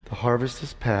harvest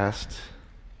is past,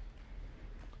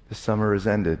 the summer is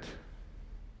ended,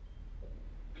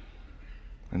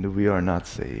 and we are not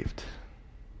saved.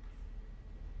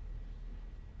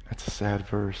 That's a sad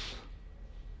verse.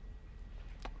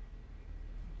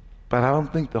 But I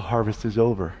don't think the harvest is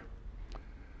over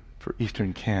for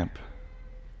Eastern Camp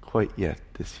quite yet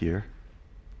this year.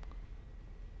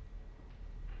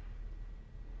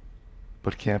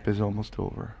 But camp is almost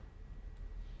over.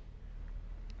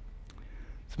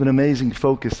 It's been an amazing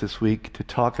focus this week to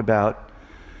talk about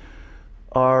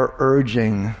our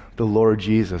urging the Lord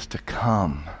Jesus to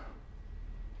come.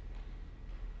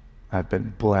 I've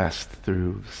been blessed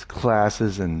through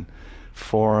classes and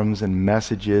forums and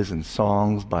messages and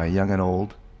songs by young and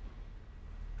old.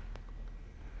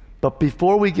 But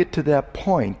before we get to that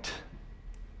point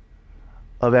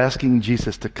of asking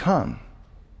Jesus to come,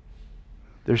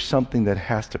 there's something that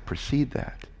has to precede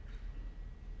that.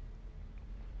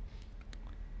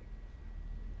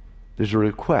 There's a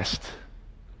request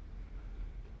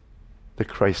that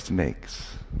Christ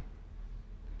makes.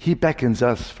 He beckons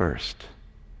us first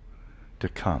to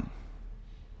come.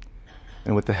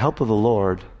 And with the help of the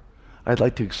Lord, I'd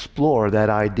like to explore that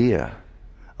idea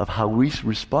of how we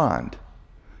respond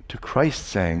to Christ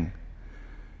saying,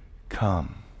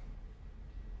 come.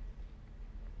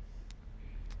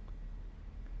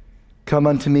 Come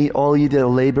unto me, all ye that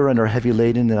labor and are heavy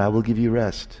laden, and I will give you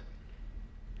rest.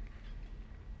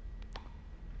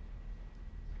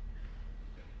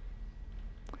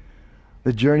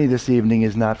 The journey this evening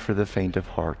is not for the faint of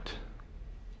heart.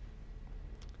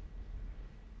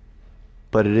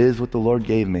 But it is what the Lord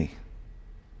gave me.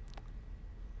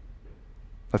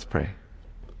 Let's pray.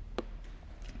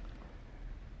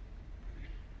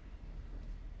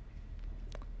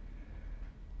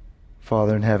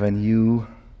 Father in heaven,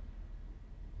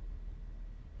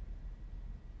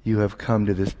 you have come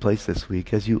to this place this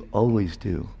week, as you always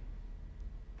do,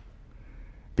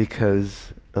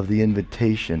 because of the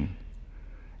invitation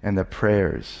and the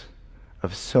prayers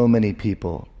of so many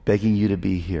people begging you to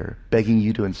be here, begging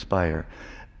you to inspire,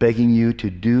 begging you to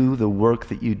do the work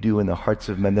that you do in the hearts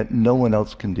of men that no one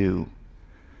else can do.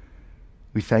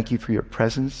 We thank you for your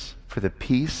presence, for the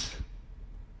peace,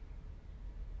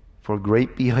 for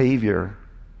great behavior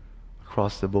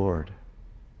across the board.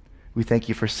 We thank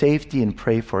you for safety and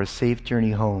pray for a safe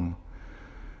journey home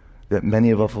that many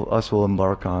of us will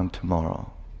embark on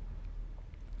tomorrow.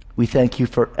 We thank you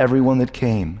for everyone that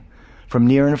came from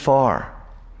near and far,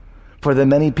 for the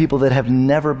many people that have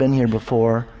never been here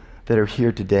before that are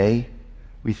here today.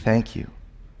 We thank you.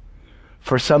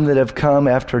 For some that have come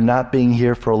after not being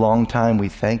here for a long time, we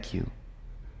thank you.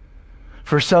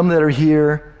 For some that are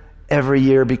here every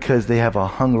year because they have a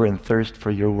hunger and thirst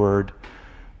for your word,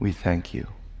 we thank you.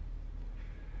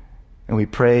 And we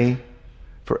pray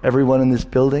for everyone in this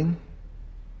building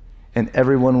and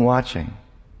everyone watching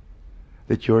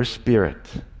that your Spirit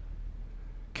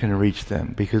can reach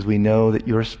them, because we know that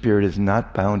your Spirit is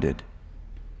not bounded.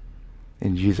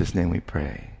 In Jesus' name we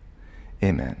pray.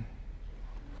 Amen.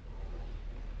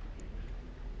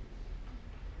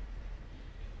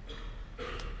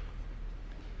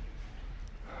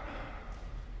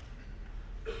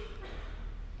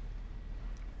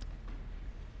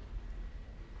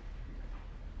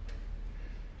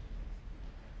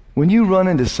 When you run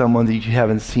into someone that you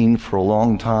haven't seen for a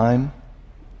long time,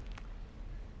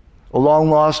 a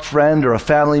long-lost friend or a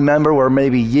family member where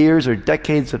maybe years or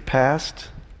decades have passed,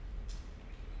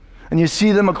 and you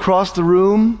see them across the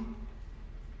room,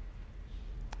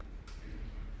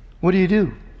 what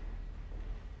do?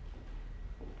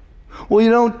 Well,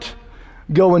 you don't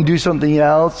go and do something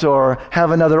else or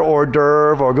have another hors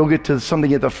d'oeuvre or go get to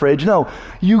something at the fridge. No,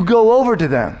 you go over to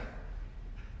them.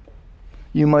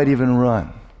 You might even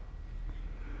run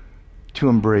to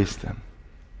embrace them.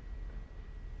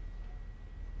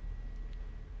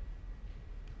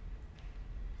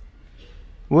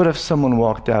 What if someone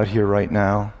walked out here right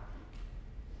now?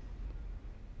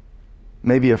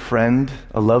 Maybe a friend,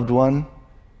 a loved one,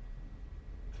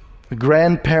 a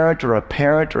grandparent or a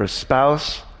parent or a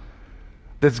spouse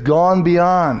that's gone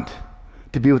beyond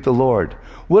to be with the Lord.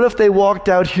 What if they walked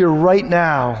out here right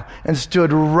now and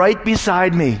stood right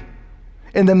beside me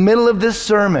in the middle of this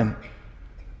sermon?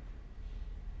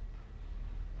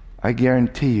 I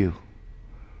guarantee you,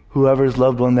 whoever's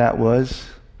loved one that was,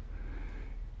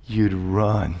 you'd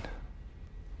run.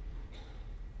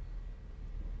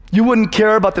 You wouldn't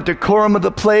care about the decorum of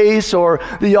the place or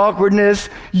the awkwardness.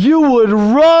 You would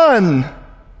run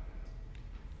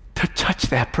to touch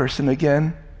that person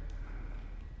again,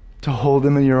 to hold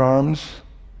them in your arms,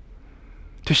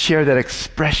 to share that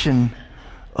expression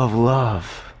of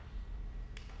love.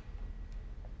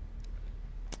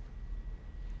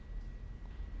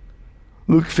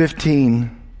 Luke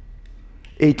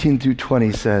 15:18 through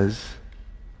 20 says,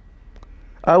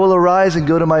 I will arise and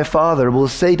go to my father, will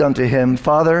say unto him,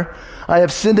 Father, I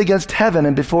have sinned against heaven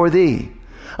and before thee.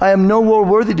 I am no more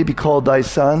worthy to be called thy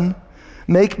son.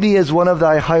 Make me as one of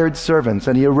thy hired servants.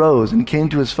 And he arose and came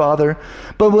to his father.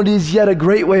 But when he is yet a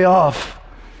great way off,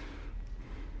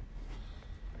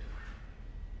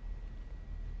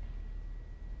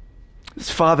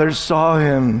 his father saw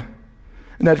him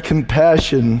and had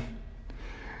compassion,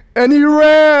 and he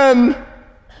ran.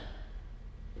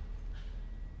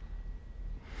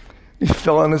 He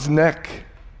fell on his neck,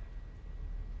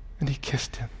 and he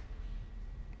kissed him.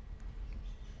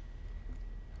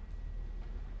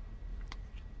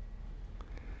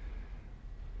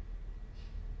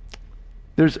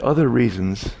 There's other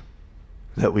reasons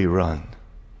that we run.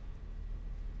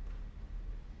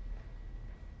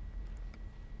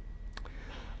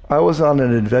 I was on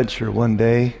an adventure one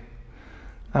day.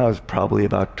 I was probably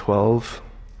about 12.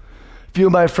 A few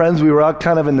of my friends, we were out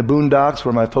kind of in the boondocks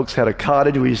where my folks had a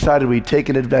cottage. We decided we'd take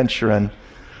an adventure, and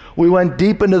we went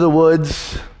deep into the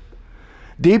woods,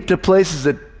 deep to places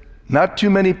that not too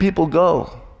many people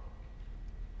go.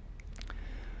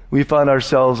 We found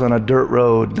ourselves on a dirt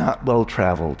road, not well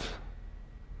traveled.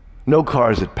 No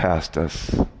cars had passed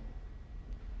us.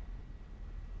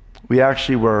 We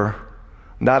actually were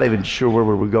not even sure where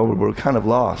we were going. We were kind of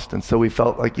lost. And so we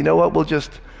felt like, you know what,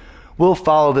 we'll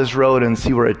follow this road and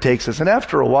see where it takes us. And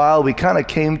after a while, we kind of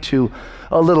came to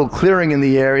a little clearing in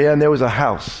the area, and there was a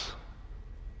house.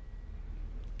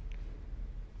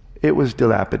 It was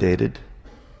dilapidated,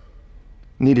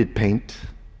 needed paint.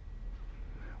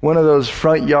 One of those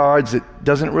front yards that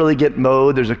doesn't really get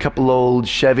mowed. There's a couple old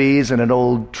Chevys and an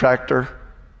old tractor.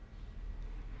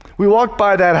 We walked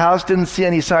by that house, didn't see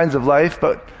any signs of life,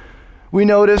 but we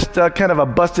noticed kind of a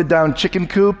busted down chicken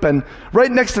coop, and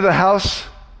right next to the house,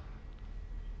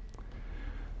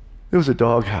 there was a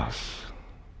dog house.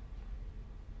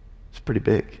 It's pretty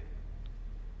big.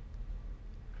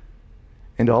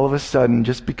 And all of a sudden,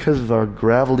 just because of our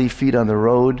gravelly feet on the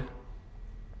road,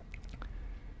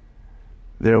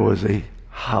 there was a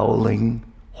howling,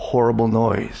 horrible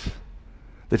noise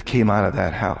that came out of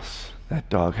that house, that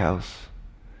dog house.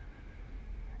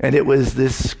 And it was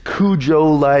this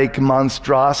Cujo-like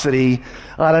monstrosity.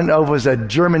 I don't know if it was a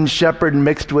German Shepherd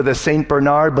mixed with a St.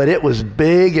 Bernard, but it was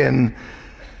big, and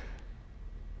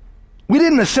we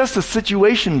didn't assess the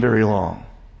situation very long.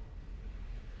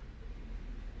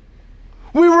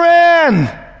 We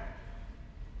ran!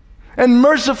 And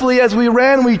mercifully, as we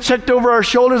ran, we checked over our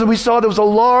shoulders and we saw there was a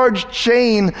large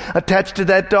chain attached to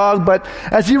that dog. But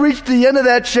as he reached the end of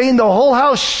that chain, the whole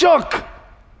house shook.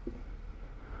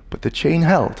 But the chain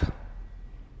held.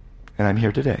 And I'm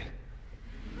here today.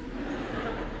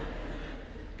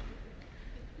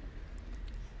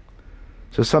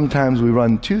 So sometimes we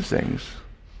run to things.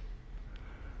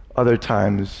 Other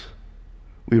times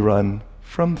we run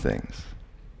from things.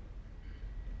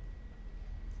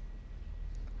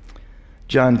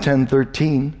 John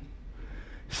 10:13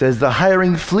 says, the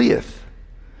hireling fleeth,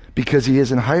 because he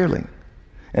is an hireling,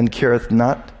 and careth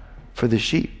not for the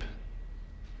sheep.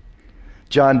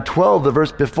 John 12, the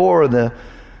verse before, the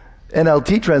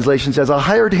NLT translation says, a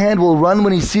hired hand will run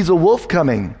when he sees a wolf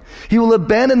coming. He will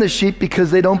abandon the sheep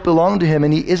because they don't belong to him,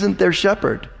 and he isn't their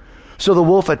shepherd. So the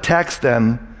wolf attacks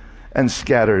them and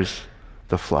scatters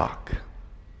the flock.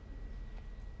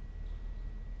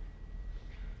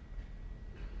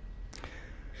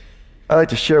 I'd like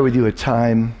to share with you a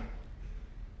time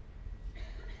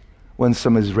when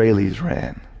some Israelis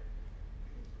ran.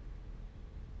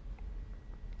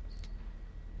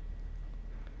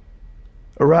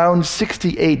 Around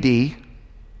 60 AD,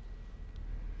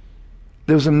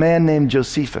 there was a man named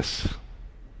Josephus.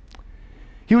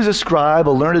 He was a scribe,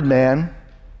 a learned man,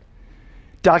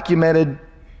 documented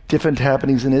different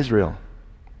happenings in Israel.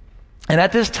 And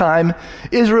at this time,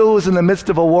 Israel was in the midst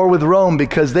of a war with Rome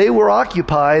because they were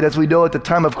occupied. As we know, at the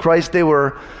time of Christ, they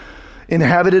were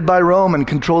inhabited by Rome and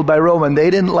controlled by Rome, and they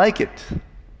didn't like it.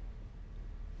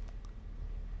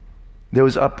 There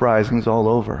was uprisings all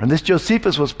over. And this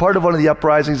Josephus was part of one of the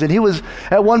uprisings, and he was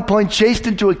at one point chased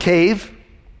into a cave.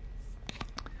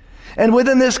 And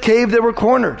within this cave, they were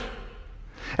cornered.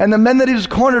 And the men that he was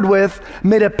cornered with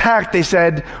made a pact. They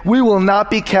said, we will not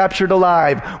be captured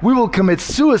alive. We will commit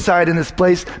suicide in this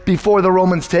place before the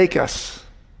Romans take us.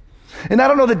 And I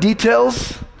don't know the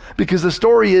details, because the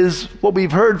story is what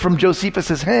we've heard from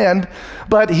Josephus' hand,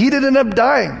 but he did end up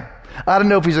dying. I don't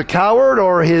know if he's a coward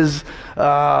or his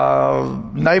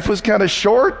knife was kind of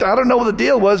short. I don't know what the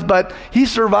deal was, but he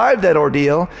survived that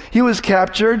ordeal. He was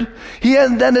captured. He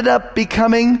ended up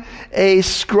becoming a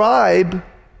scribe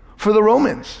for the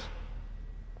Romans.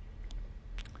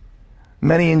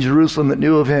 Many in Jerusalem that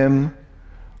knew of him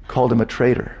called him a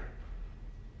traitor.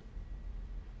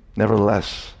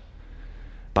 Nevertheless,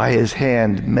 by his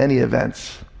hand, many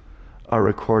events are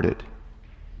recorded.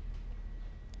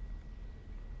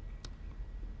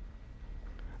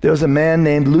 There was a man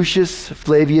named Lucius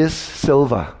Flavius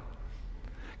Silva,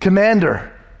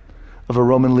 commander of a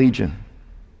Roman legion.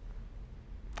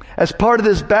 As part of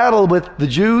this battle with the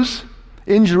Jews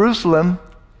in Jerusalem,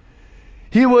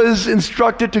 he was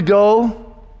instructed to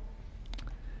go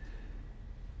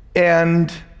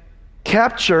and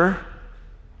capture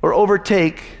or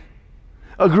overtake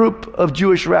a group of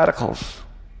Jewish radicals.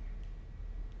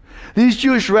 These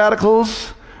Jewish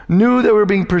radicals knew they were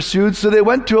being pursued, so they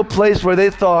went to a place where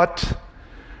they thought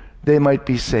they might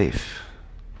be safe.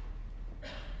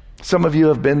 Some of you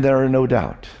have been there, no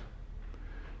doubt.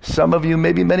 Some of you,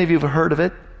 maybe many of you have heard of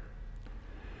it.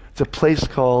 It's a place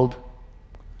called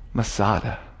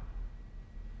Masada.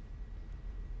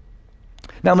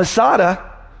 Now, Masada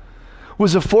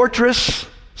was a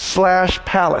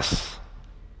fortress/palace.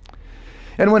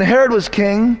 And when Herod was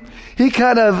king, he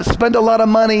kind of spent a lot of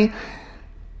money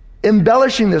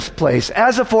embellishing this place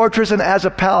as a fortress and as a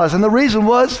palace. And the reason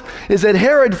is that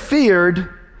Herod feared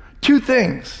two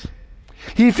things.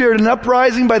 He feared an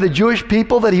uprising by the Jewish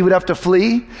people that he would have to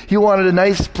flee. He wanted a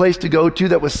nice place to go to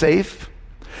that was safe.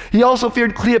 He also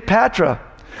feared Cleopatra,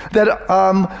 that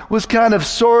was kind of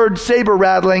sword saber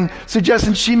rattling,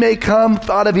 suggesting she may come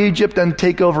out of Egypt and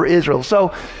take over Israel.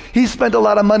 So he spent a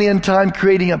lot of money and time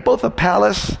creating both a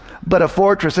palace but a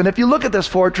fortress. And if you look at this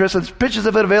fortress, and pictures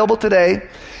of it available today,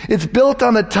 it's built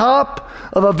on the top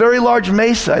of a very large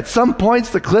mesa. At some points,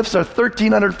 the cliffs are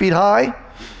 1,300 feet high,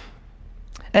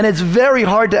 and it's very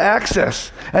hard to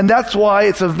access. And that's why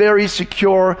it's a very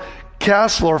secure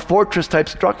castle or fortress type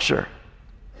structure.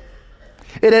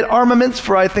 It had armaments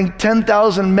for, I think,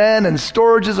 10,000 men and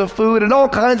storages of food and all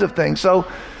kinds of things. So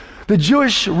the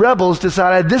Jewish rebels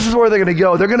decided this is where they're going to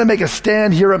go. They're going to make a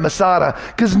stand here at Masada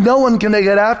because no one can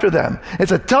get after them.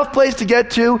 It's a tough place to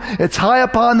get to. It's high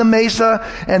upon the mesa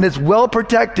and it's well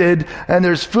protected. And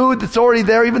there's food that's already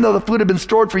there, even though the food had been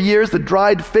stored for years, the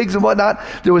dried figs and whatnot.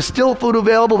 There was still food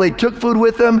available. They took food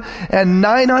with them. And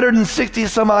 960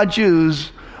 some odd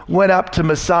Jews went up to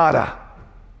Masada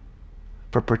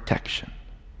for protection.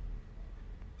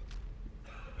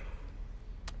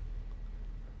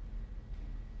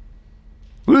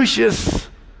 Lucius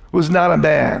was not a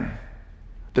man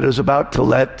that was about to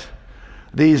let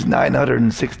these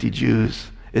 960 Jews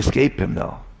escape him,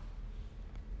 though.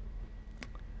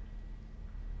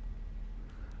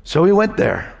 So he went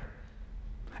there.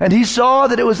 And he saw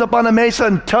that it was up on a mesa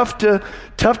and tough to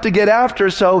get after,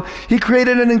 so he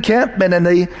created an encampment, and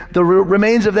the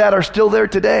remains of that are still there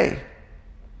today.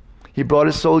 He brought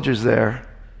his soldiers there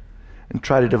and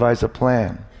tried to devise a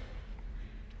plan.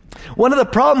 One of the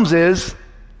problems is,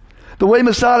 the way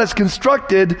Masada is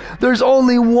constructed, there's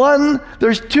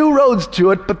two roads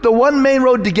to it, but the one main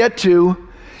road to get to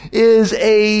is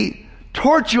a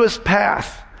tortuous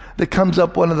path that comes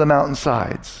up one of the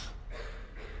mountainsides.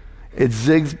 It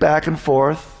zigs back and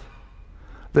forth.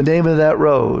 The name of that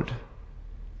road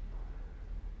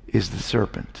is the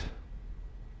Serpent.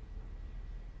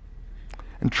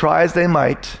 And try as they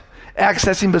might,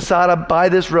 accessing Masada by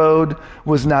this road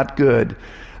was not good.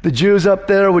 The Jews up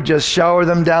there would just shower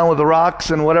them down with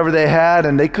rocks and whatever they had,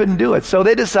 and they couldn't do it. So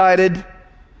they decided,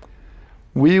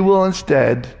 we will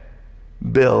instead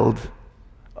build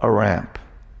a ramp.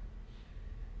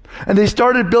 And they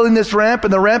started building this ramp,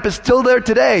 and the ramp is still there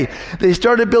today. They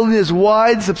started building this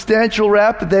wide, substantial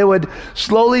ramp that they would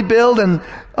slowly build and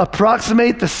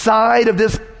approximate the side of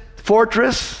this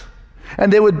fortress.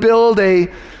 And they would build a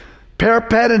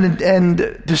parapet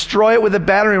and destroy it with a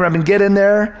battering ram and get in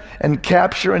there and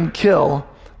capture and kill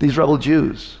these rebel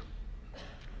Jews.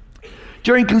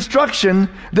 During construction,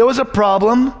 there was a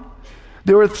problem.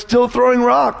 They were still throwing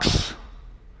rocks.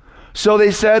 So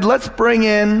they said, let's bring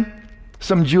in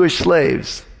some Jewish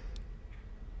slaves.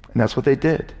 And that's what they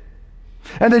did.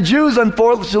 And the Jews,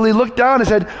 unfortunately, looked down and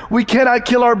said, we cannot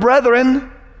kill our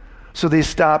brethren. So they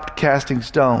stopped casting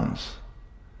stones.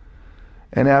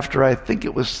 And after, I think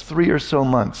it was 3 or so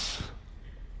months,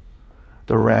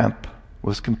 the ramp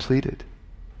was completed.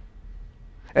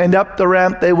 And up the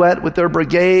ramp they went with their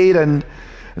brigade and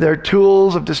their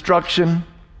tools of destruction.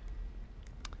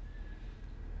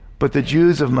 But the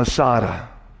Jews of Masada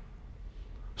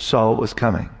saw what was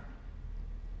coming,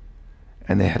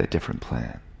 and they had a different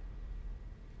plan.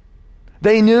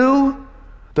 They knew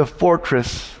the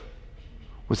fortress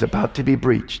was about to be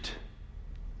breached.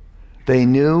 They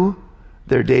knew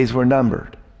their days were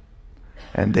numbered.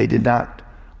 And they did not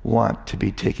want to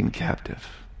be taken captive.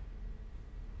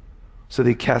 So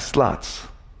they cast lots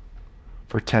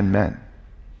for 10 men.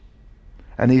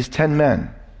 And these 10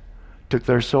 men took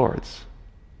their swords.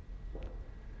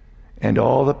 And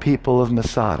all the people of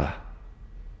Masada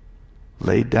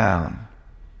laid down,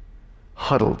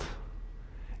 huddled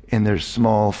in their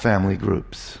small family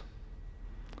groups.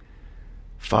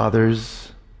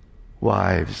 Fathers,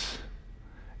 wives,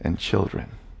 and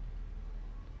children.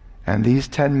 And these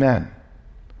 10 men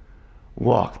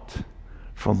walked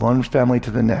from one family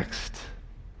to the next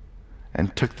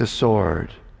and took the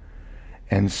sword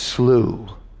and slew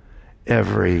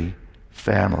every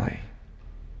family.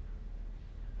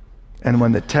 And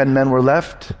when the 10 men were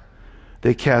left,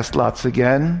 they cast lots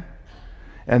again,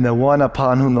 and the one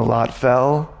upon whom the lot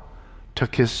fell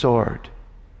took his sword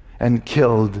and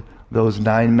killed those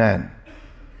 9 men.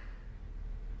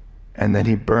 And then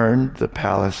he burned the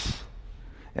palace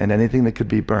and anything that could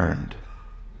be burned,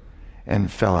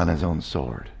 and fell on his own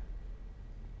sword.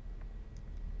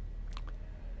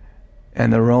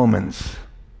 And the Romans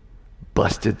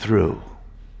busted through.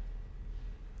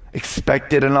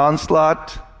 Expected an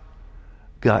onslaught,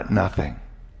 got nothing.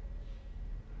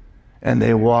 And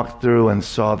they walked through and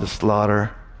saw the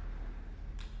slaughter.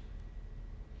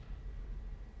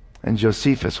 And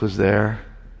Josephus was there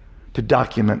to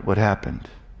document what happened.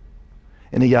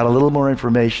 And he got a little more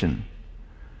information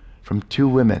from 2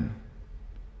 women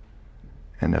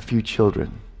and a few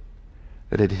children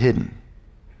that had hidden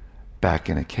back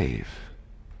in a cave.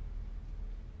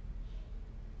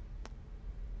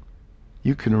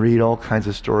 You can read all kinds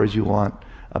of stories you want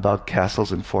about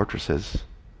castles and fortresses.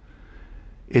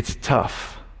 It's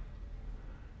tough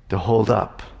to hold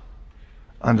up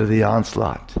under the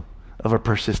onslaught of a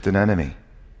persistent enemy.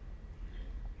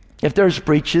 If there's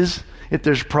breaches, if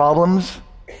there's problems,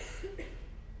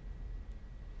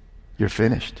 you're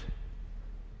finished.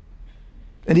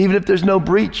 And even if there's no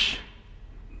breach,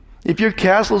 if your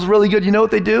castle is really good, you know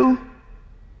what they do?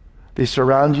 They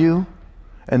surround you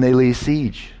and they lay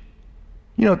siege.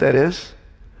 You know what that is?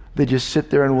 They just sit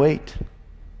there and wait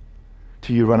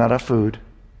till you run out of food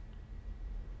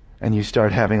and you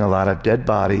start having a lot of dead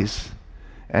bodies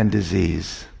and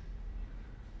disease,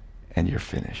 and you're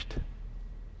finished.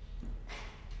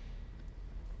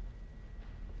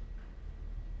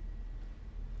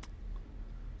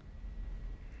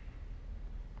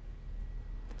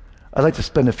 I'd like to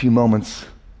spend a few moments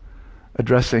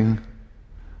addressing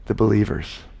the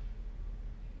believers.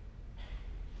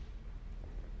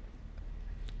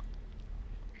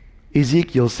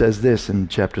 Ezekiel says this in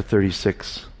chapter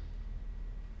 36.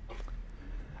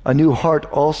 A new heart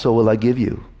also will I give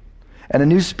you, and a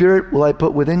new spirit will I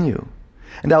put within you.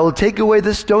 And I will take away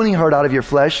the stony heart out of your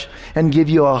flesh and give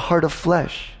you a heart of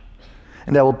flesh.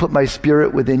 And I will put my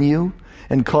spirit within you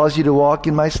and cause you to walk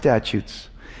in my statutes.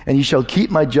 And you shall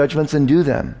keep my judgments and do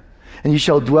them. And you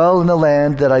shall dwell in the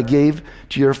land that I gave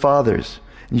to your fathers.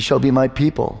 And you shall be my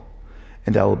people,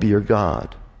 and I will be your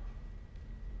God.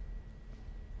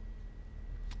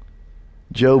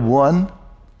 Job 1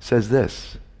 says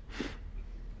this.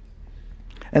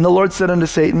 And the Lord said unto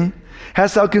Satan,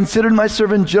 Hast thou considered my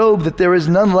servant Job, that there is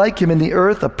none like him in the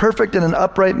earth, a perfect and an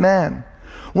upright man,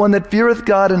 one that feareth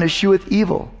God and escheweth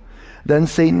evil? Then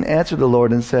Satan answered the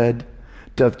Lord and said,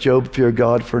 Doth Job fear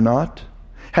God for naught?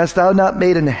 Hast thou not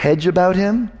made an hedge about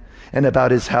him, and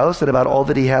about his house, and about all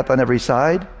that he hath on every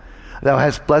side? Thou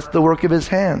hast blessed the work of his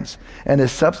hands, and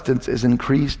his substance is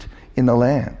increased in the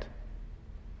land.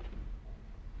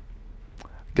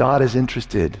 God is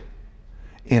interested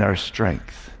in our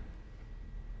strength,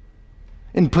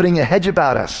 in putting a hedge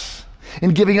about us, in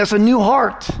giving us a new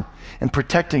heart, and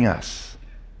protecting us.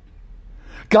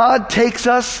 God takes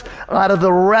us out of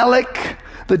the relic,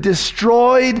 the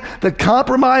destroyed, the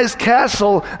compromised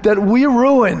castle that we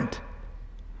ruined,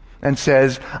 and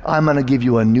says, I'm going to give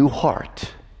you a new heart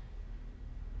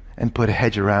and put a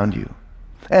hedge around you.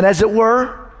 And as it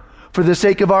were, for the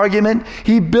sake of argument,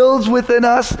 he builds within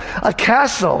us a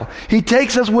castle. He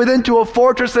takes us within to a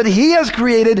fortress that he has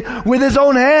created with his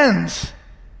own hands.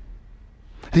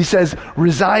 He says,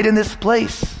 reside in this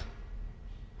place.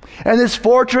 And this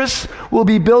fortress will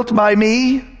be built by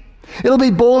me. It'll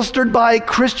be bolstered by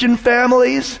Christian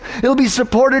families. It'll be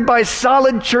supported by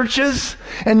solid churches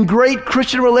and great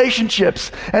Christian relationships.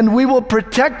 And we will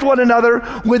protect one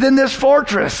another within this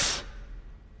fortress.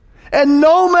 And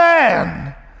no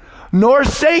man nor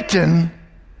Satan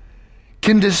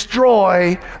can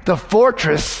destroy the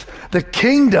fortress, the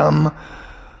kingdom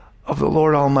of the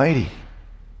Lord Almighty.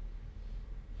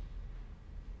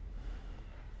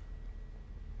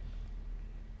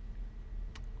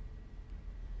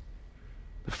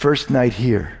 The first night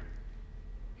here,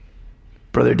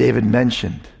 Brother David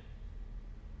mentioned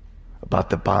about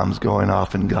the bombs going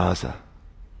off in Gaza.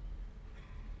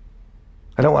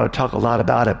 I don't want to talk a lot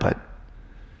about it, but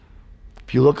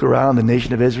if you look around the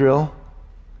nation of Israel,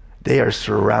 they are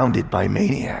surrounded by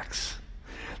maniacs.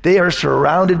 They are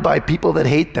surrounded by people that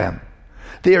hate them.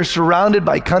 They are surrounded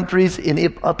by countries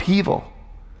in upheaval.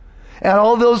 And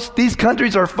all these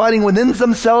countries are fighting within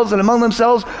themselves and among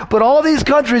themselves, but all these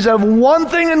countries have one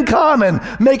thing in common.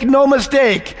 Make no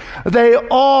mistake, they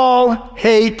all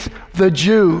hate the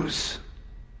Jews.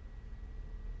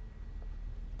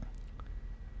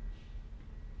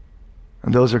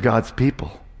 And those are God's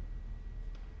people.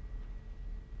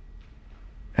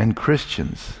 And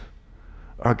Christians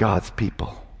are God's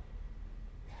people.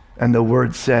 And the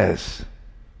word says,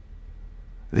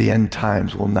 the end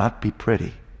times will not be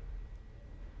pretty.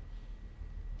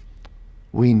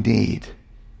 We need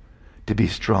to be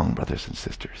strong, brothers and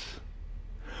sisters.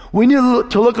 We need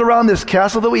to look around this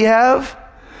castle that we have,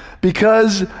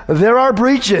 because there are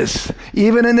breaches,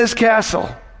 even in this castle,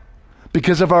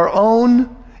 because of our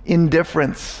own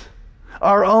indifference,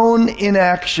 our own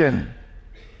inaction,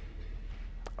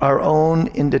 our own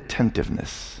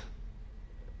inattentiveness.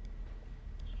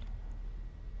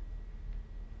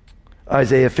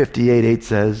 Isaiah 58:8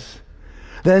 says,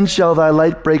 "Then shall thy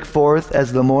light break forth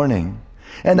as the morning,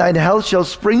 and thine health shall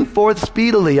spring forth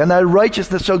speedily, and thy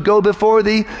righteousness shall go before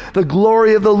thee. The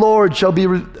glory of the Lord shall be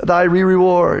thy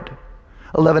reward."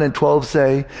 11 and 12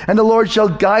 say, "And the Lord shall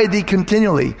guide thee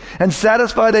continually, and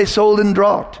satisfy thy soul in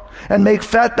drought, and make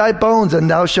fat thy bones, and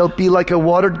thou shalt be like a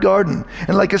watered garden,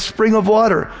 and like a spring of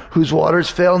water, whose waters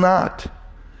fail not.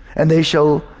 And they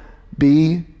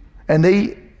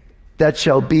that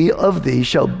shall be of thee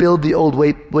shall build the old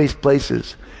waste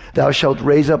places. Thou shalt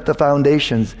raise up the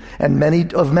foundations and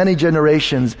many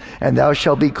generations, and thou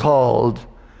shalt be called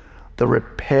the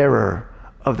repairer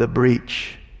of the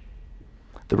breach,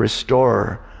 the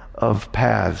restorer of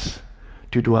paths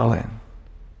to dwell in."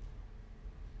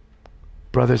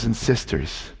 Brothers and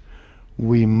sisters,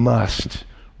 we must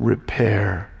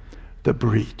repair the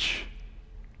breach.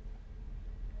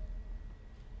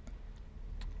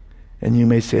 And you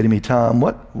may say to me, "Tom,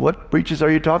 what breaches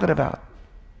are you talking about?"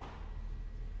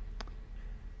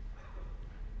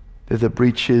 They're the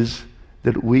breaches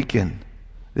that weaken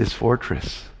this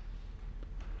fortress,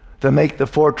 that make the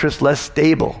fortress less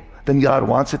stable than God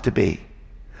wants it to be,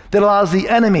 that allows the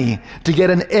enemy to get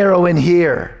an arrow in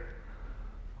here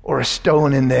or a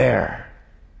stone in there.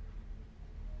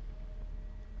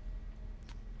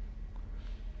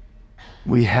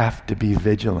 We have to be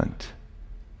vigilant.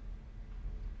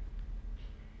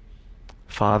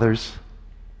 Fathers,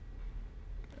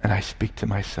 and I speak to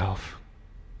myself,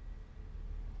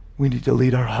 we need to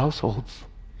lead our households.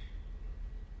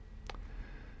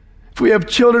 If we have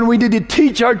children, we need to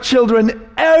teach our children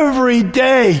every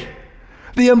day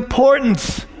the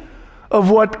importance of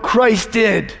what Christ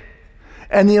did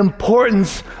and the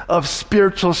importance of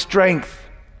spiritual strength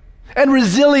and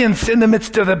resilience in the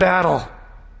midst of the battle.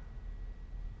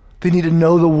 They need to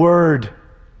know the Word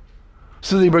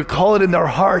so they recall it in their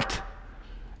heart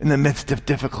in the midst of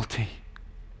difficulty.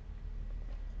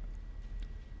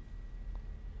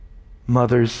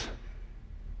 Mothers,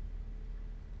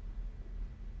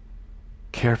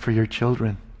 care for your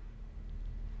children.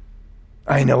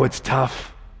 I know it's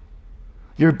tough.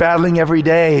 You're battling every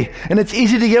day, and it's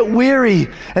easy to get weary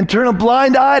and turn a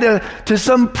blind eye to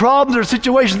some problems or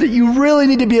situations that you really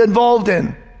need to be involved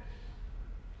in.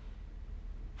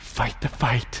 Fight the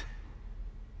fight.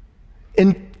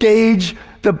 Engage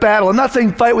the battle. I'm not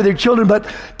saying fight with your children, but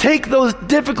take those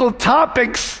difficult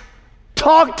topics,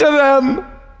 talk to them.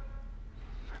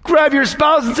 Grab your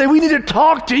spouse and say, "We need to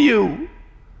talk to you.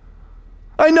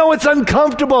 I know it's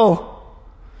uncomfortable.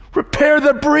 Repair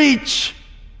the breach."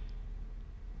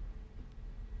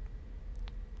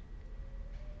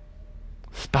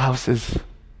 Spouses,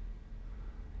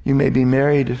 you may be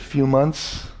married a few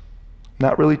months,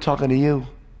 not really talking to you.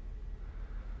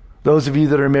 Those of you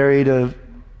that are married a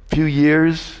few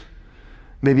years,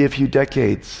 maybe a few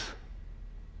decades,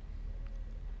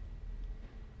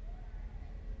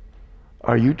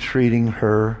 are you treating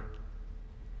her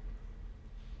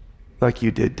like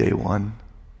you did day one?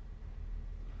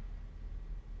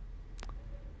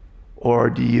 Or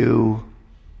do you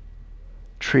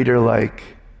treat her like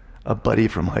a buddy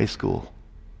from high school?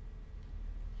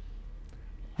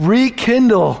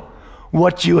 Rekindle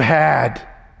what you had.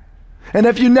 And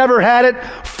if you never had it,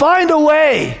 find a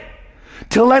way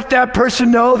to let that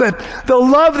person know that the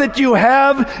love that you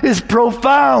have is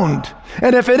profound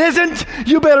And if it isn't,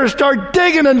 you better start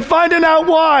digging and finding out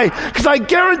why. Because I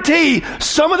guarantee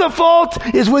some of the fault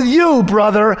is with you,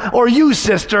 brother, or you,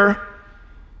 sister.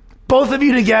 Both of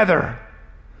you together.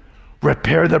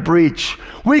 Repair the breach.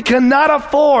 We cannot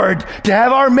afford to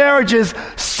have our marriages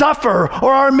suffer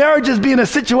or our marriages be in a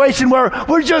situation where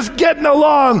we're just getting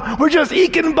along, we're just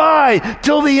eking by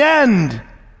till the end.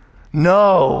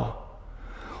 No.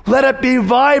 Let it be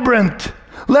vibrant.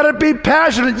 Let it be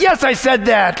passionate. Yes, I said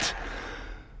that.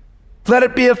 Let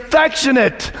it be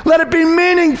affectionate. Let it be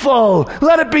meaningful.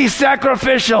 Let it be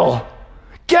sacrificial.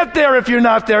 Get there if you're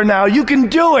not there now. You can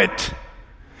do it.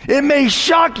 It may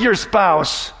shock your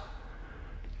spouse.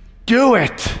 Do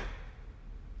it.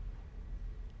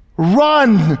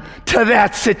 Run to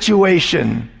that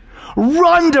situation.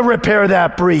 Run to repair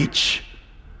that breach.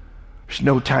 There's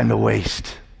no time to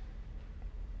waste.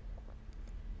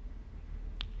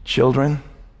 Children,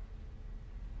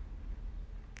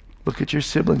 look at your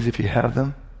siblings if you have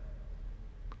them.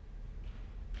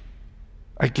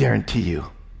 I guarantee you,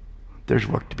 there's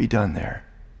work to be done there.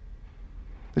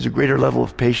 There's a greater level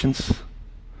of patience,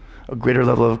 a greater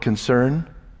level of concern,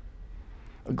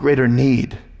 a greater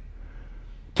need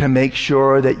to make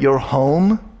sure that your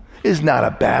home is not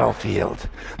a battlefield,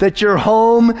 that your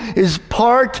home is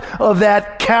part of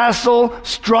that castle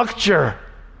structure.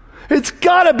 It's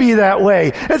got to be that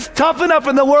way. It's tough enough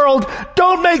in the world.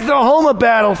 Don't make the home a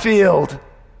battlefield.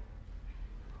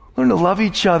 Learn to love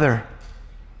each other.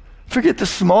 Forget the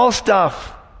small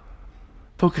stuff.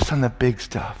 Focus on the big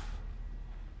stuff.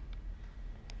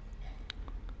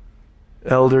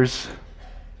 Elders,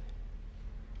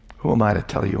 who am I to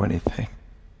tell you anything?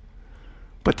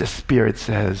 But the Spirit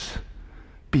says,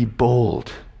 be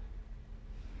bold.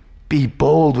 Be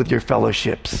bold with your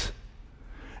fellowships.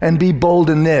 And be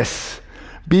bold in this.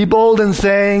 Be bold in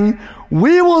saying,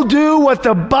 we will do what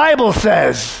the Bible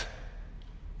says.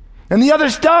 And the other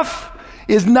stuff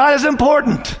is not as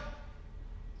important.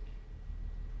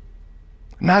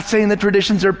 I'm not saying the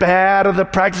traditions are bad or the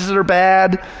practices are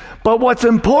bad, but what's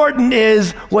important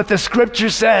is what the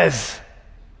Scripture says.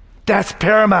 That's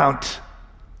paramount.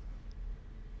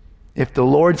 If the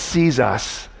Lord sees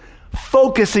us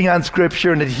focusing on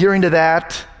Scripture and adhering to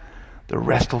that, the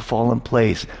rest will fall in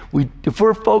place. If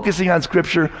we're focusing on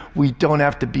Scripture, we don't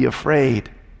have to be afraid.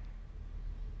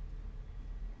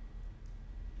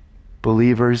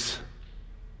 Believers,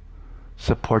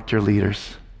 support your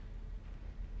leaders.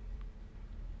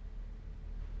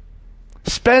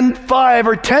 Spend 5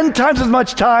 or 10 times as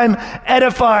much time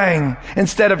edifying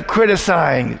instead of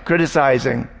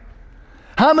criticizing.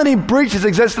 How many breaches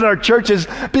exist in our churches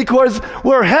because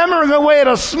we're hammering away at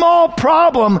a small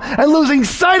problem and losing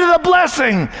sight of the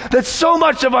blessing that so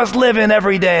much of us live in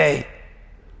every day?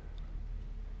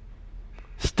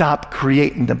 Stop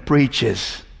creating the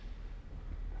breaches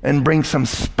and bring some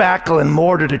spackle and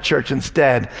mortar to church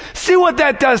instead. See what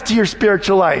that does to your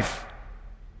spiritual life.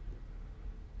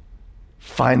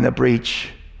 Find the breach,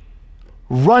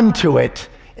 run to it,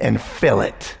 and fill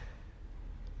it.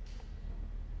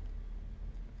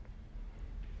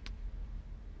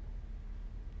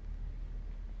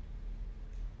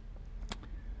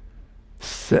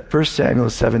 First Samuel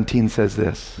 17 says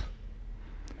this.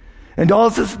 And all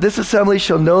this assembly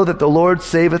shall know that the Lord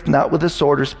saveth not with the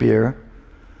sword or spear,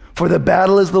 for the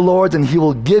battle is the Lord's, and he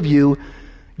will give you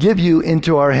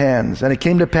into our hands. And it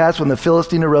came to pass when the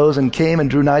Philistine arose and came and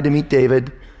drew nigh to meet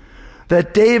David,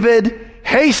 that David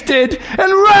hasted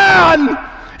and ran.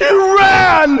 He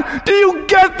ran. Do you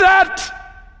get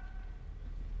that?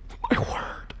 My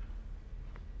word.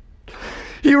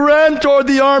 He ran toward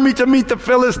the army to meet the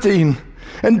Philistine.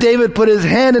 And David put his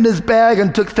hand in his bag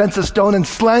and took thence a stone and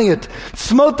slang it,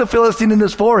 smote the Philistine in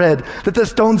his forehead, that the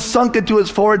stone sunk into his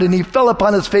forehead, and he fell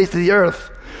upon his face to the earth.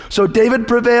 So David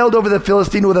prevailed over the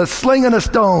Philistine with a sling and a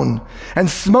stone, and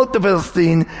smote the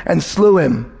Philistine and slew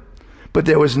him. But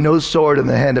there was no sword in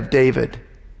the hand of David.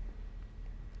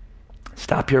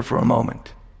 Stop here for a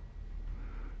moment.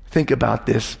 Think about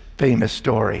this famous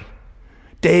story.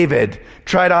 David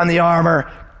tried on the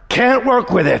armor, can't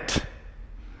work with it.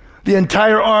 The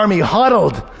entire army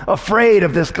huddled, afraid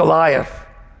of this Goliath.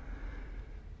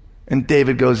 And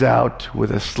David goes out with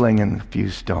a sling and a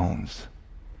few stones.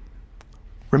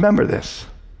 Remember this.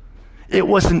 It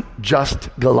wasn't just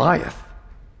Goliath.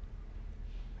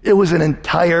 It was an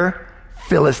entire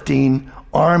Philistine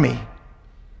army.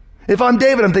 If I'm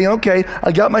David, I'm thinking, okay,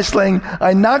 I got my sling.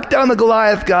 I knock down the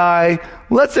Goliath guy.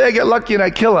 Let's say I get lucky and I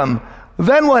kill him.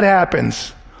 Then what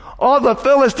happens? All the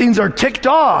Philistines are ticked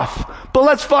off. But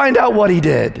let's find out what he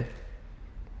did.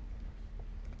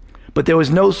 But there was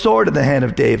no sword in the hand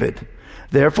of David.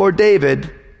 Therefore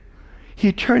David,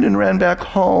 he turned and ran back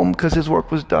home because his work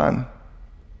was done.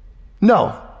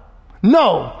 No,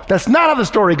 that's not how the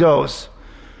story goes.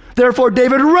 Therefore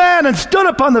David ran and stood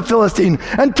upon the Philistine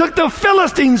and took the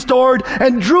Philistine's sword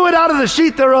and drew it out of the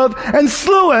sheath thereof and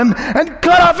slew him and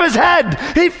cut off his head.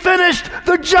 He finished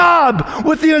the job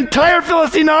with the entire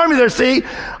Philistine army there. See,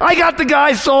 I got the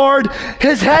guy's sword.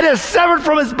 His head is severed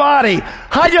from his body.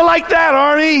 How'd you like that,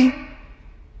 army?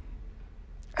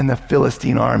 And the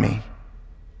Philistine army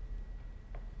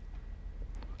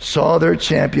saw their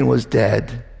champion was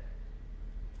dead,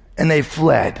 and they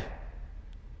fled.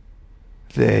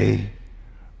 They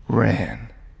ran.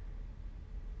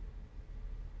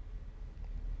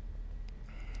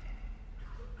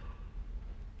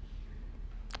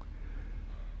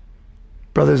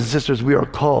 Brothers and sisters, we are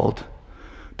called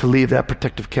to leave that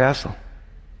protective castle.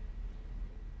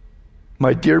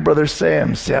 My dear brother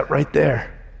Sam sat right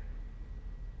there.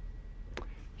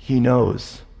 He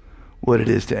knows what it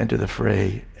is to enter the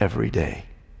fray every day.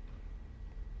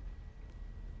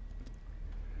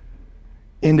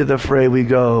 Into the fray we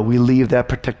go. We leave that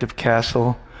protective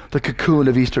castle, the cocoon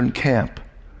of Eastern Camp.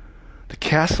 The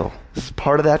castle. This is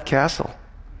part of that castle.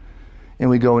 And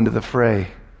we go into the fray.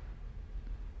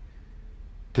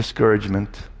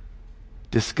 Discouragement,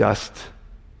 disgust,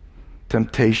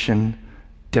 temptation,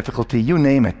 difficulty, you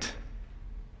name it.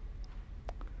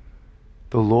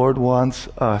 The Lord wants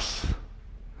us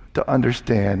to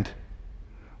understand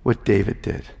what David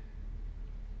did.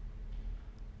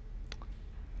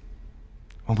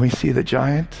 When we see the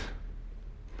giant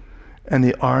and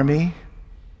the army,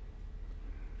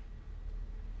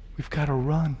 we've got to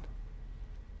run.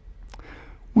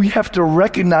 We have to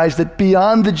recognize that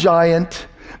beyond the giant,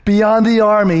 beyond the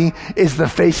army, is the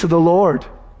face of the Lord.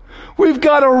 We've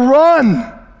got to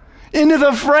run into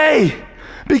the fray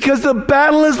because the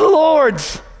battle is the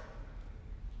Lord's.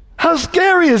 How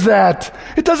scary is that?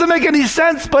 It doesn't make any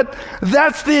sense, but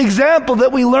that's the example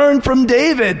that we learn from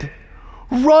David.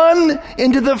 Run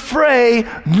into the fray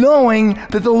knowing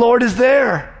that the Lord is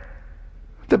there.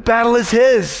 The battle is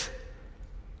his.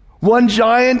 One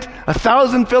giant,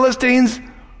 1,000 Philistines,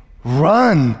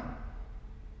 run.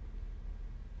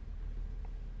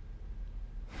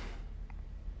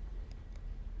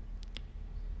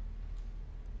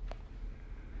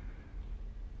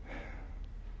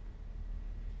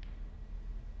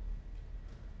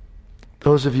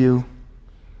 Those of you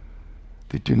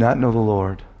that do not know the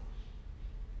Lord,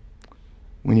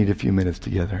 we need a few minutes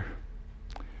together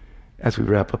as we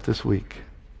wrap up this week.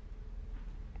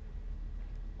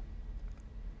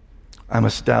 I'm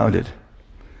astounded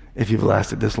if you've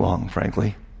lasted this long,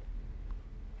 frankly.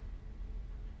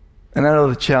 And I know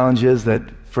the challenge is that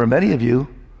for many of you,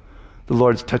 the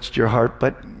Lord's touched your heart,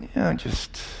 but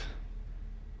just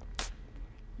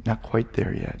not quite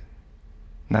there yet.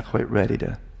 Not quite ready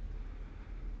to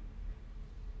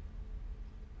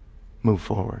move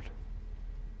forward.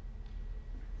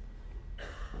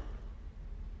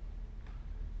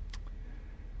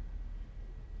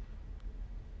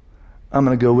 I'm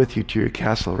going to go with you to your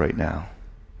castle right now.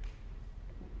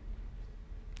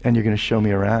 And you're going to show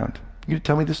me around. You're going to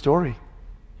tell me the story.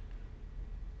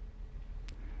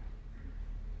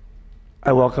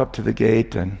 I walk up to the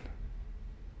gate and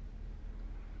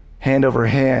hand over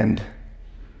hand,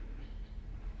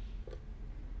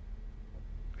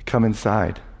 I come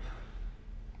inside.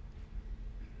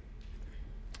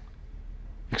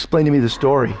 Explain to me the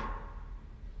story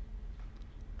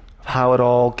of how it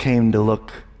all came to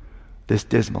look this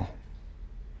dismal.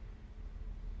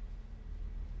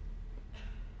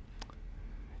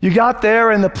 You got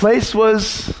there and the place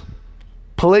was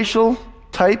palatial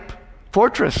type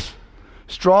fortress.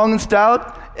 Strong and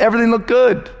stout, everything looked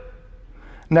good.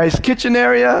 Nice kitchen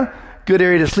area, good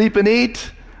area to sleep and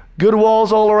eat, good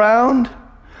walls all around.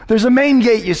 There's a main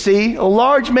gate, you see, a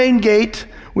large main gate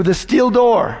with a steel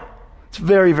door. It's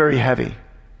very, very heavy.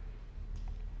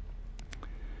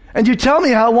 And you tell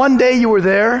me how one day you were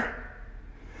there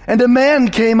and a man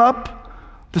came up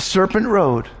the Serpent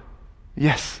Road.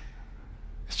 Yes,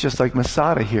 it's just like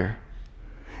Masada here.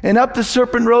 And up the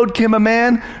Serpent Road came a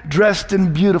man dressed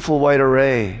in beautiful white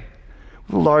array,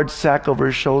 with a large sack over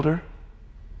his shoulder.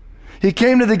 He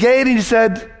came to the gate and he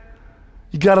said,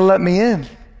 "You got to let me in.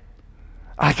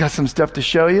 I got some stuff to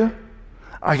show you.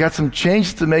 I got some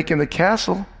changes to make in the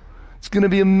castle. It's going to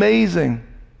be amazing."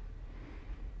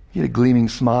 He had a gleaming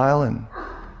smile and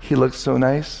he looked so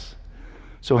nice.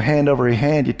 So hand over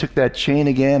hand, he took that chain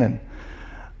again and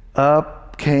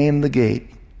up came the gate.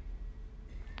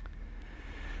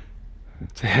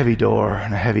 It's a heavy door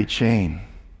and a heavy chain.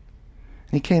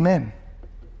 And he came in.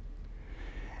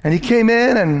 And he came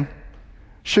in and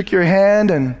shook your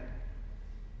hand and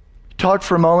talked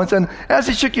for moments, and as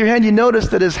he shook your hand, you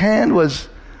noticed that his hand was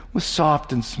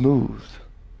soft and smooth.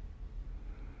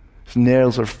 His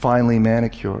nails are finely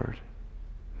manicured.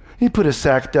 He put his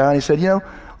sack down. He said,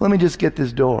 let me just get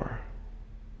this door.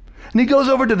 And he goes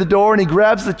over to the door and he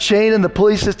grabs the chain in the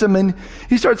pulley system and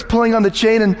he starts pulling on the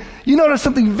chain, and you notice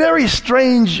something very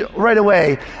strange right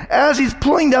away. As he's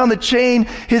pulling down the chain,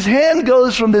 his hand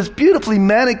goes from this beautifully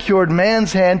manicured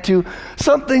man's hand to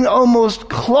something almost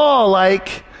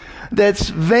claw-like that's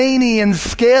veiny and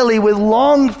scaly with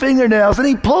long fingernails. And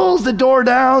he pulls the door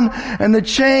down and the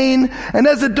chain, and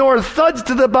as the door thuds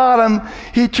to the bottom,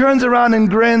 he turns around and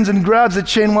grins and grabs the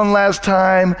chain one last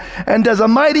time and does a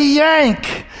mighty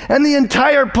yank, and the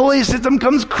entire pulley system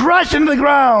comes crashing to the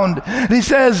ground. And he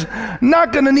says,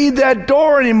 not going to need that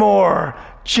door anymore.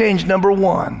 Change number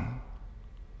 1.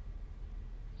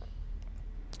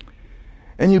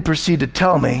 And you proceed to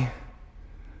tell me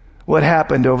what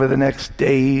happened over the next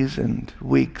days and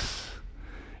weeks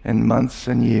and months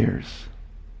and years.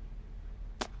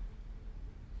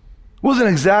 Wasn't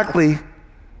exactly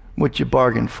what you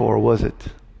bargained for, was it?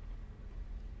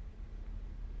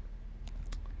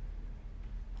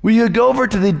 When you go over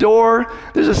to the door,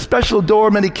 there's a special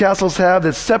door many castles have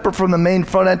that's separate from the main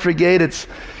front entry gate. It's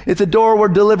a door where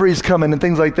deliveries come in and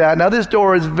things like that. Now this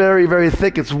door is very, very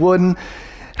thick. It's wooden.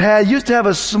 It used to have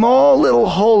a small little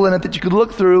hole in it that you could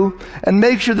look through and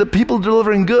make sure that people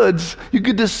delivering goods, you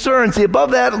could discern. See,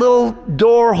 above that little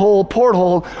door hole,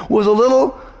 porthole, was a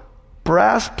little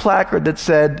brass placard that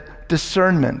said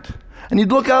discernment. And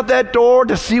you'd look out that door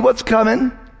to see what's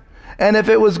coming, and if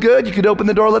it was good, you could open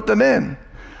the door, let them in.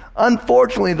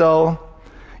 Unfortunately, though,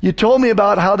 you told me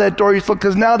about how that door used to look,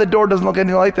 because now the door doesn't look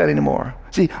anything like that anymore.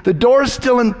 See, the door is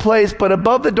still in place, but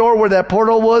above the door where that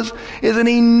porthole was is an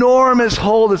enormous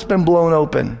hole that's been blown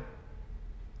open.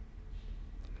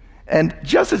 And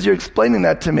just as you're explaining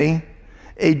that to me,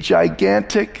 a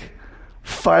gigantic,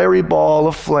 fiery ball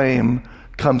of flame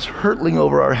comes hurtling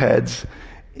over our heads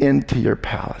into your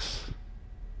palace.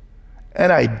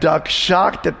 And I duck,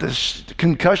 shocked at the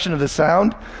concussion of the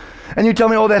sound. And you tell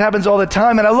me, that happens all the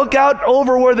time. And I look out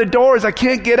over where the door is. I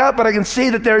can't get up, but I can see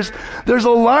that there's a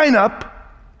lineup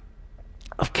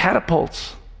of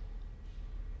catapults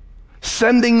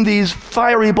sending these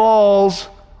fiery balls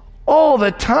all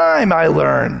the time, I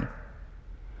learn.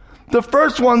 The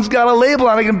first one's got a label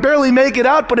on it. I can barely make it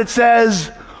out, but it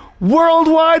says, World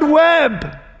Wide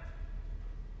Web.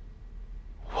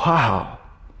 Wow.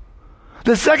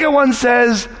 The second one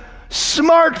says,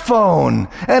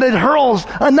 smartphone, and it hurls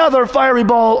another fiery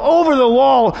ball over the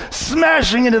wall,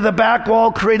 smashing into the back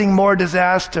wall, creating more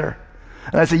disaster.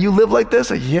 And I say, you live like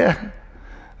this? I say, yeah,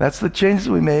 that's the changes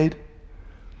we made.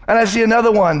 And I see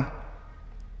another one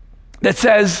that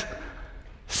says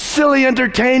silly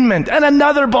entertainment, and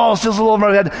another ball sizzles over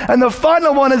my head, and the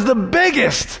final one is the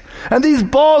biggest, and these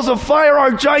balls of fire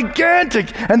are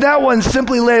gigantic, and that one's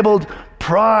simply labeled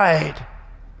pride.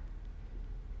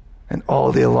 And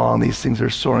all day long, these things are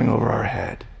soaring over our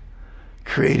head,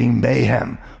 creating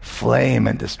mayhem, flame,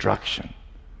 and destruction.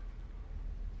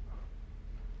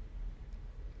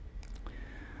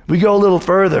 We go a little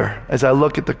further as I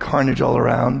look at the carnage all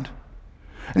around.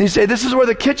 And you say, this is where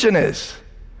the kitchen is.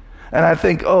 And I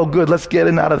think, oh, good, let's get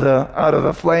in out of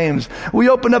the flames. We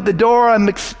open up the door. I'm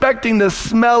expecting the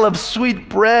smell of sweet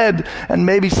bread and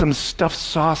maybe some stuffed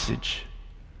sausage.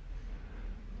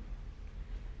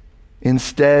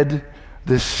 Instead,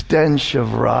 the stench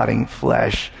of rotting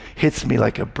flesh hits me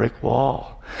like a brick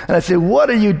wall. And I say, what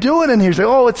are you doing in here? Say,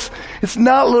 it's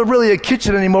not really a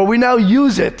kitchen anymore. We now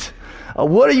use it.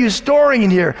 What are you storing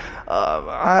in here?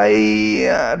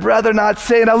 I'd rather not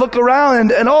say. And I look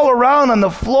around, and all around on the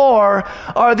floor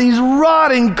are these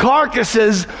rotting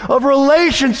carcasses of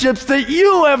relationships that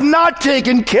you have not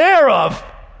taken care of.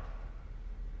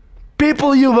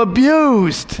 People you've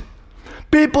abused.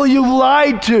 People you've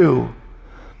lied to.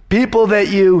 People that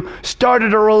you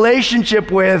started a relationship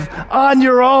with on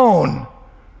your own.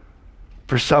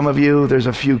 For some of you, there's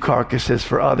a few carcasses.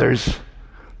 For others,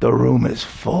 the room is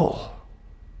full.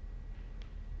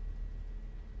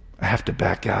 I have to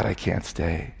back out. I can't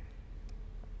stay.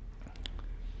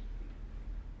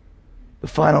 The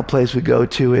final place we go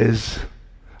to is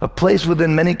a place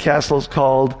within many castles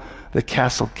called the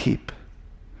Castle Keep.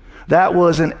 That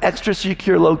was an extra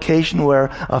secure location where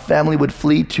a family would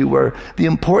flee to, where the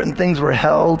important things were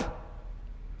held.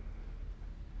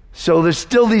 So there's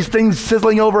still these things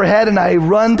sizzling overhead, and I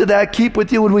run to that Keep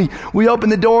With You, and we open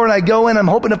the door, and I go in. I'm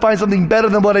hoping to find something better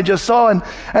than what I just saw.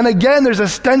 And again, there's a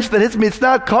stench that hits me. It's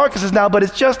not carcasses now, but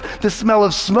it's just the smell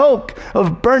of smoke,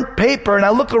 of burnt paper. And I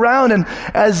look around, and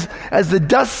as the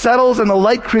dust settles and the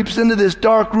light creeps into this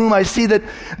dark room, I see that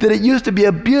it used to be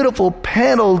a beautiful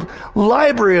paneled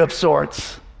library of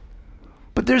sorts.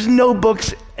 But there's no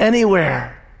books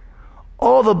anywhere.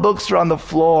 All the books are on the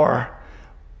floor,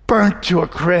 burnt to a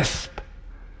crisp.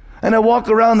 And I walk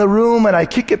around the room and I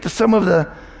kick at some of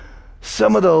the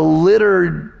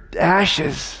littered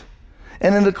ashes.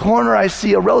 And in the corner I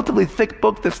see a relatively thick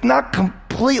book that's not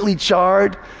completely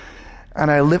charred. And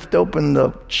I lift open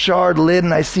the charred lid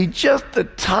and I see just the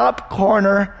top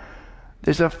corner.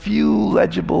 There's a few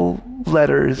legible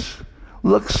letters.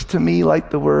 Looks to me like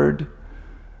the word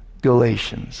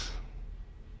Galatians.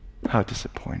 How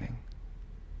disappointing.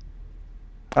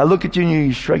 I look at you and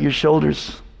you shrug your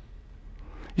shoulders.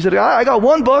 You said, I got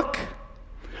one book.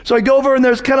 So I go over and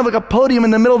there's kind of like a podium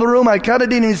in the middle of the room. I kind of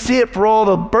didn't even see it for all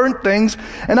the burnt things.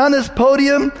 And on this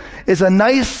podium is a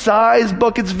nice size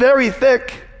book. It's very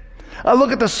thick. I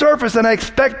look at the surface and I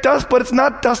expect dust, but it's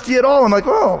not dusty at all. I'm like,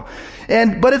 oh.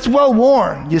 But it's well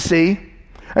worn, you see.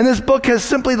 And this book has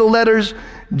simply the letters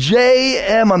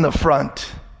J.M. on the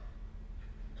front.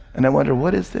 And I wonder,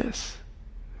 what is this?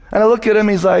 And I look at him,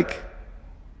 he's like,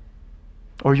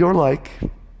 or you're like.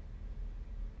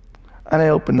 And I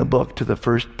open the book to the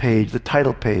first page, the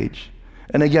title page.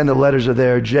 And again, the letters are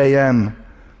there, J.M.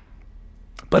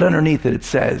 But underneath it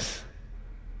says,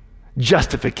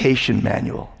 Justification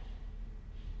Manual.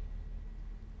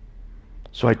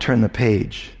 So I turn the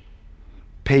page.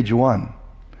 Page 1.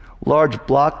 Large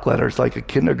block letters like a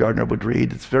kindergartner would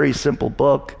read. It's a very simple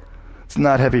book. It's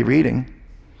not heavy reading.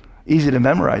 Easy to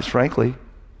memorize, frankly.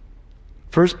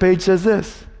 First page says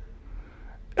this.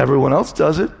 Everyone else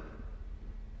does it.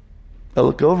 I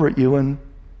look over at you and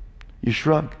you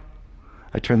shrug.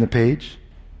 I turn the page.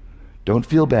 Don't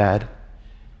feel bad.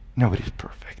 Nobody's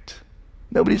perfect.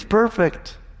 Nobody's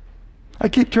perfect. I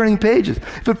keep turning pages.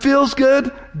 If it feels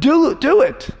good, do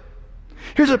it.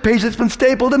 Here's a page that's been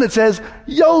stapled and it says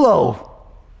YOLO.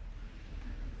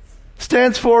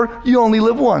 Stands for you only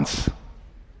live once.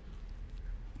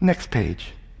 Next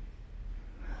page.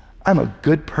 I'm a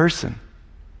good person.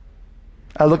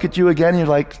 I look at you again and you're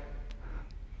like,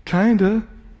 kinda.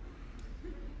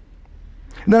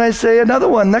 And then I say another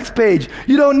one, next page.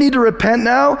 You don't need to repent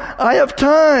now. I have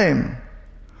time.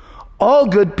 All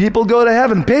good people go to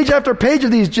heaven. Page after page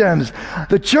of these gems.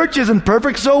 The church isn't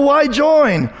perfect, so why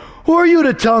join? Who are you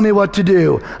to tell me what to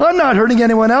do? I'm not hurting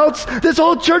anyone else. This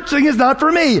whole church thing is not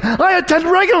for me. I attend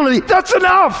regularly. That's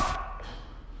enough.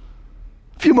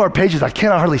 A few more pages. I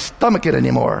cannot hardly stomach it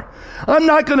anymore. I'm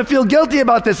not going to feel guilty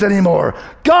about this anymore.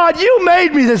 God, you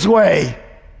made me this way.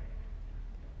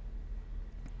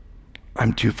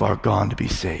 I'm too far gone to be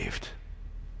saved.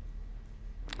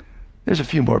 There's a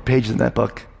few more pages in that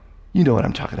book. You know what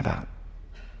I'm talking about.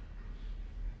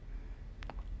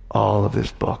 All of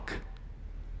this book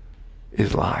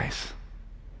is lies.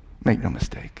 Make no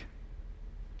mistake.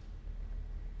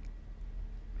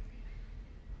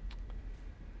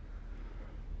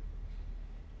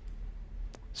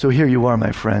 So here you are,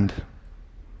 my friend.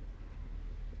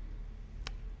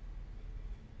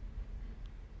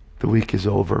 The week is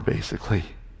over, basically.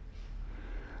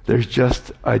 There's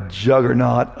just a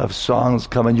juggernaut of songs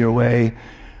coming your way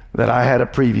that I had a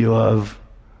preview of.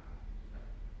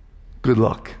 Good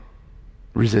luck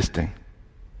resisting.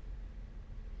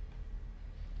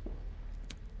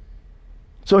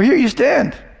 So here you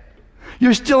stand.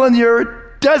 You're still in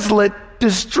your desolate,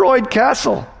 destroyed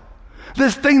castle.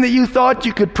 This thing that you thought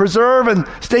you could preserve and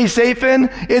stay safe in,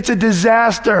 it's a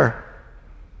disaster.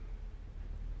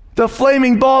 The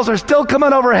flaming balls are still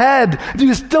coming overhead.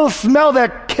 You still smell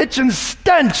that kitchen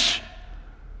stench.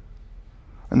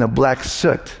 And the black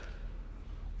soot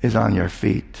is on your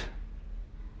feet.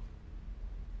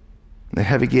 The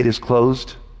heavy gate is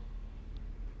closed.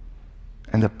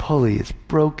 And the pulley is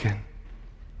broken.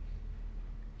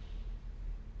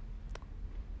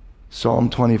 Psalm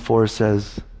 24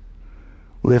 says,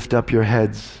 lift up your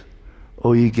heads,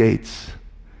 O ye gates,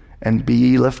 and be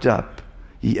ye lift up,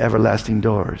 ye everlasting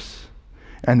doors,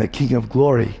 and the King of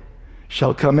glory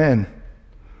shall come in.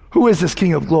 Who is this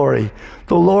King of glory?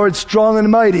 The Lord strong and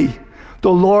mighty,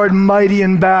 the Lord mighty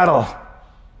in battle.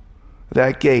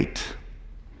 That gate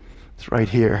is right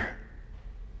here.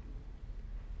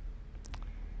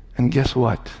 And guess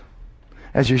what?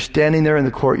 As you're standing there in the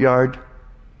courtyard,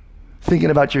 thinking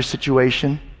about your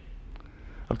situation,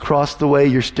 across the way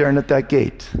you're staring at that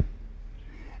gate,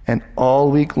 and all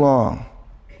week long,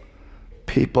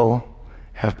 People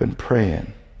have been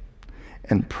praying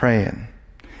and praying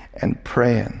and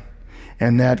praying.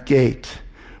 And that gate,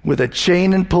 with a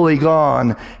chain and pulley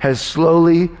gone, has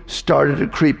slowly started to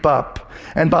creep up.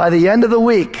 And by the end of the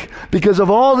week, because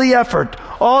of all the effort,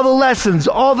 all the lessons,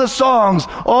 all the songs,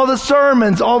 all the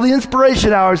sermons, all the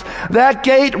inspiration hours, that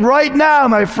gate right now,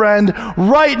 my friend,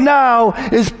 right now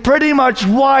is pretty much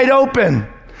wide open.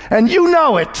 And you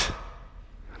know it,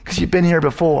 because you've been here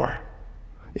before,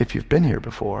 if you've been here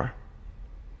before.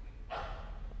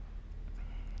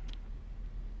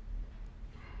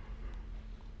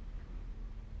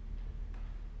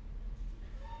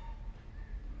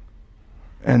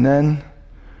 And then,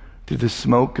 through the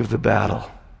smoke of the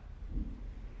battle,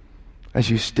 as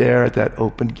you stare at that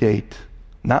open gate,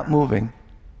 not moving,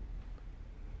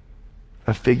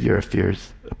 a figure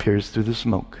appears through the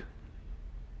smoke.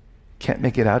 Can't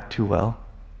make it out too well.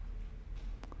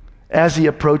 As he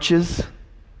approaches,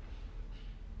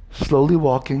 slowly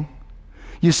walking,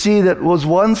 you see that was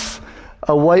once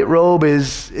a white robe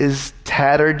is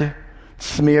tattered,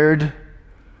 smeared,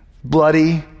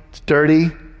 bloody, it's dirty.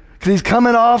 Because he's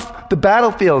coming off the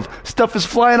battlefield. Stuff is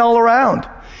flying all around.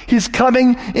 He's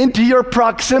coming into your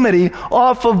proximity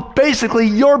off of basically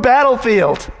your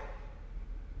battlefield.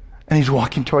 And he's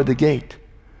walking toward the gate.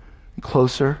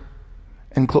 Closer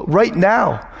and closer. Right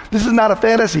now. This is not a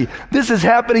fantasy. This is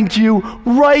happening to you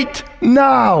right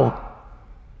now.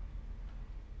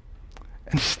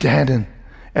 And he's standing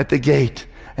at the gate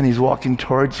and he's walking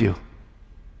towards you.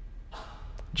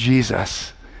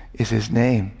 Jesus is his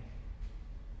name.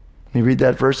 Let me read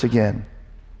that verse again.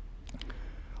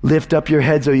 Lift up your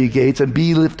heads, O ye gates, and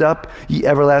be lift up, ye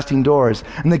everlasting doors.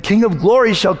 And the King of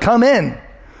glory shall come in.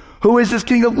 Who is this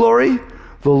King of glory?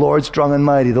 The Lord strong and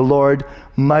mighty, the Lord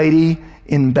mighty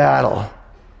in battle.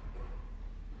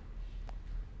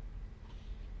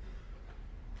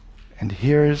 And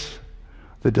here's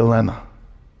the dilemma.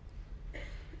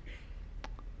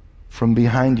 From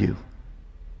behind you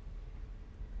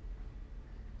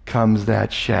comes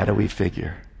that shadowy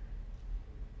figure.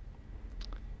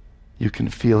 You can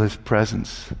feel his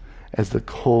presence as the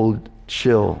cold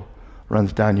chill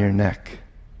runs down your neck.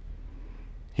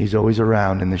 He's always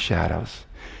around in the shadows.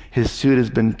 His suit has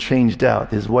been changed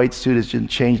out. His white suit has been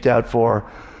changed out for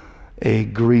a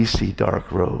greasy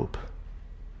dark robe.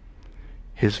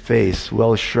 His face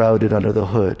well shrouded under the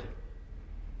hood.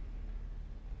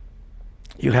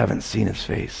 You haven't seen his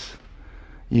face.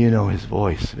 You know his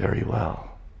voice very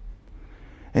well.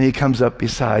 And he comes up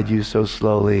beside you so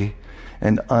slowly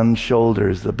and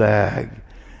unshoulders the bag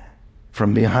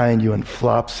from behind you and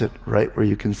flops it right where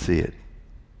you can see it.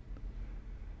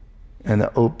 And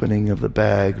the opening of the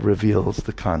bag reveals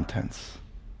the contents.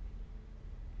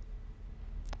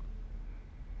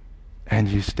 And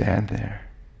you stand there.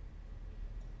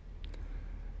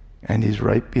 And he's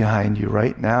right behind you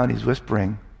right now, and he's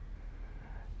whispering,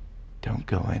 don't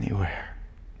go anywhere.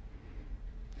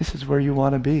 This is where you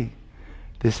want to be.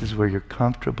 This is where you're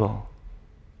comfortable.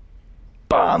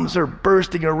 Bombs are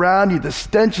bursting around you, the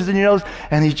stench is in your nose,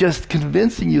 and he's just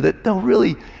convincing you that, no,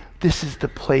 really, this is the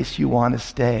place you want to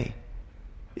stay.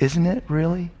 Isn't it,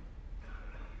 really?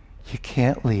 You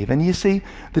can't leave. And you see,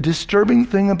 the disturbing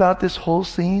thing about this whole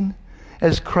scene,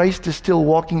 as Christ is still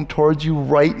walking towards you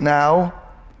right now,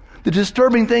 the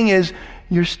disturbing thing is,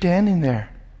 you're standing there.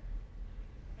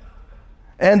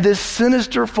 And this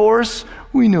sinister force,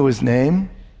 we knew his name.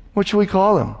 What should we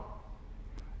call him?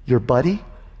 Your buddy?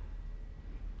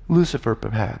 Lucifer,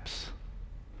 perhaps.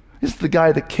 This is the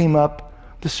guy that came up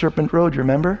the serpent road, you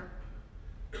remember?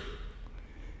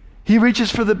 He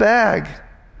reaches for the bag.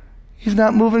 He's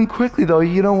not moving quickly, though.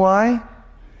 You know why?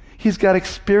 He's got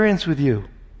experience with you.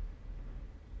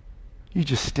 You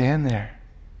just stand there.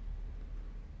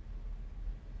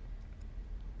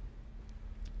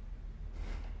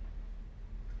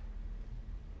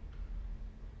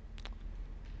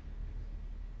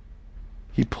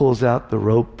 He pulls out the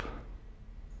rope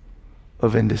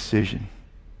of indecision.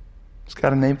 He's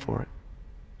got a name for it.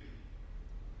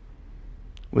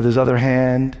 With his other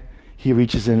hand, he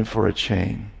reaches in for a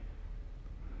chain.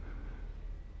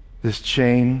 This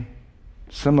chain,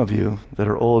 some of you that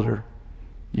are older,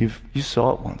 you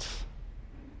saw it once.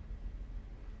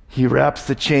 He wraps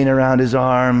the chain around his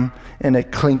arm, and it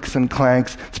clinks and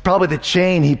clanks. It's probably the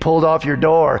chain he pulled off your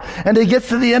door. And he gets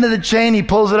to the end of the chain, he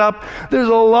pulls it up. There's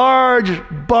a large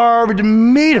barbed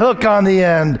meat hook on the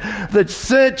end.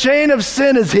 The chain of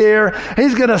sin is here.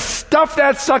 He's going to stuff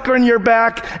that sucker in your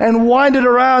back and wind it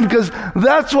around, because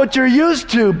that's what you're used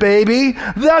to, baby.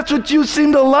 That's what you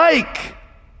seem to like.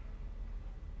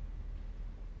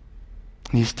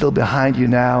 And he's still behind you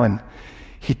now, and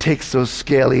He takes those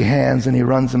scaly hands and he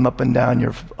runs them up and down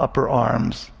your upper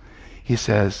arms. He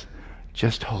says,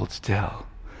 just hold still.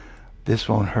 This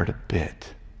won't hurt a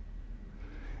bit.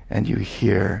 And you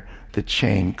hear the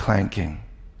chain clanking.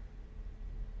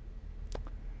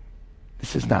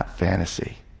 This is not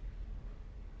fantasy.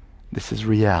 This is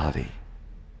reality.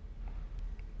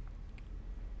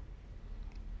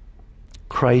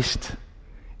 Christ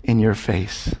in your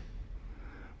face,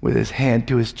 with his hand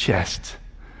to his chest,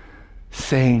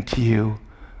 saying to you,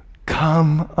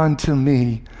 come unto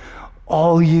me,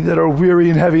 all ye that are weary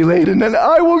and heavy laden, and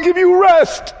I will give you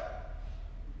rest.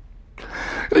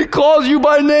 And he calls you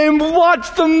by name.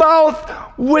 Watch the mouth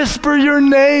whisper your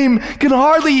name. Can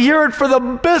hardly hear it for the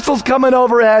missiles coming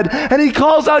overhead. And he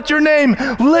calls out your name.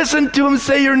 Listen to him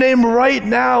say your name right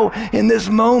now in this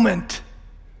moment.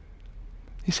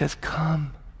 He says,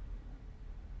 come.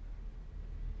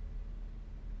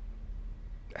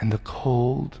 And the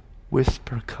cold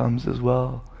whisper comes as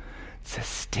well. It says,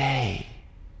 stay.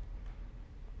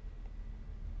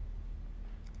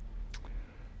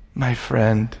 My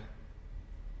friend,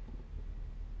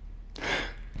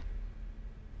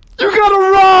 you gotta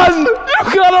run!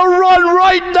 You gotta run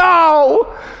right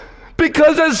now!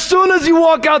 Because as soon as you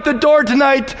walk out the door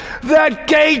tonight, that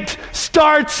gate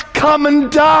starts coming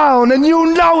down, and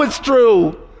you know it's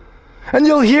true. And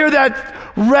you'll hear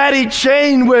that ratty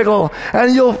chain wiggle,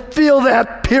 and you'll feel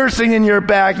that piercing in your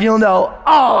back. You'll know,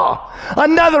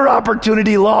 another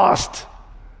opportunity lost.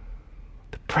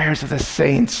 The prayers of the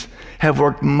saints have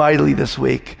worked mightily this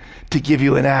week to give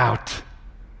you an out.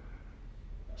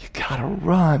 You gotta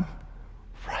run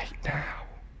right now.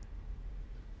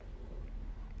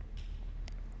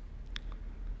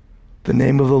 The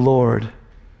name of the Lord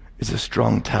is a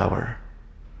strong tower.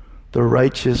 The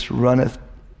righteous runneth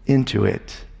into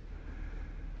it,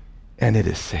 and it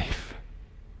is safe.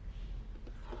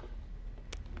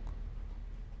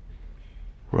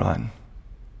 Run.